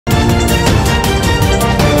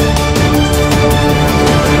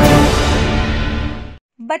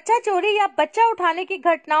बच्चा चोरी या बच्चा उठाने की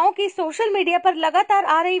घटनाओं की सोशल मीडिया पर लगातार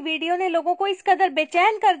आ रही वीडियो ने लोगों को इस कदर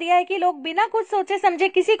बेचैन कर दिया है कि लोग बिना कुछ सोचे समझे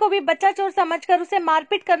किसी को भी बच्चा चोर समझकर उसे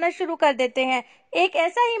मारपीट करना शुरू कर देते हैं। एक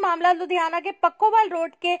ऐसा ही मामला लुधियाना के पक्कोवाल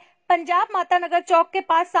रोड के पंजाब माता नगर चौक के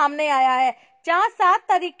पास सामने आया है, जहां 7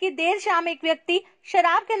 तारीख की देर शाम एक व्यक्ति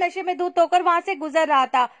शराब के नशे में धुत होकर वहां से गुजर रहा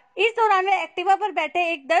था। इस दौरान वह एक्टिवा पर बैठे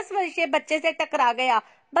एक 10 वर्षीय बच्चे से टकरा गया।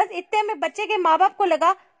 बस इतने में बच्चे के माँ बाप को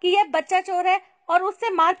लगा कि यह बच्चा चोर है और उससे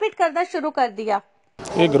मारपीट करना शुरू कर दिया।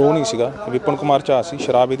 ये ग्रोह नहीं सीगा, विपिन कुमार झा सी,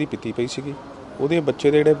 शराब इहदी पीती पई सीगी। ਉਹਦੇ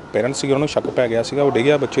ਬੱਚੇ ਦੇ ਜਿਹੜੇ ਪੇਰੈਂਟਸ ਸੀਗੇ ਉਹਨਾਂ ਨੂੰ ਸ਼ੱਕ ਪੈ ਗਿਆ ਸੀਗਾ, ਉਹ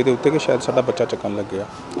ਡਿੱਗਿਆ ਬੱਚੇ ਦੇ ਉੱਤੇ ਕਿ ਸ਼ਾਇਦ ਸਾਡਾ ਬੱਚਾ ਚੱਕਣ ਲੱਗਿਆ।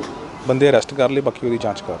 ਬੰਦੇ ਅਰੈਸਟ ਕਰ ਲਏ, ਬਾਕੀ ਉਹਦੀ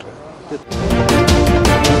ਜਾਂਚ ਕਰ ਰਹੇ।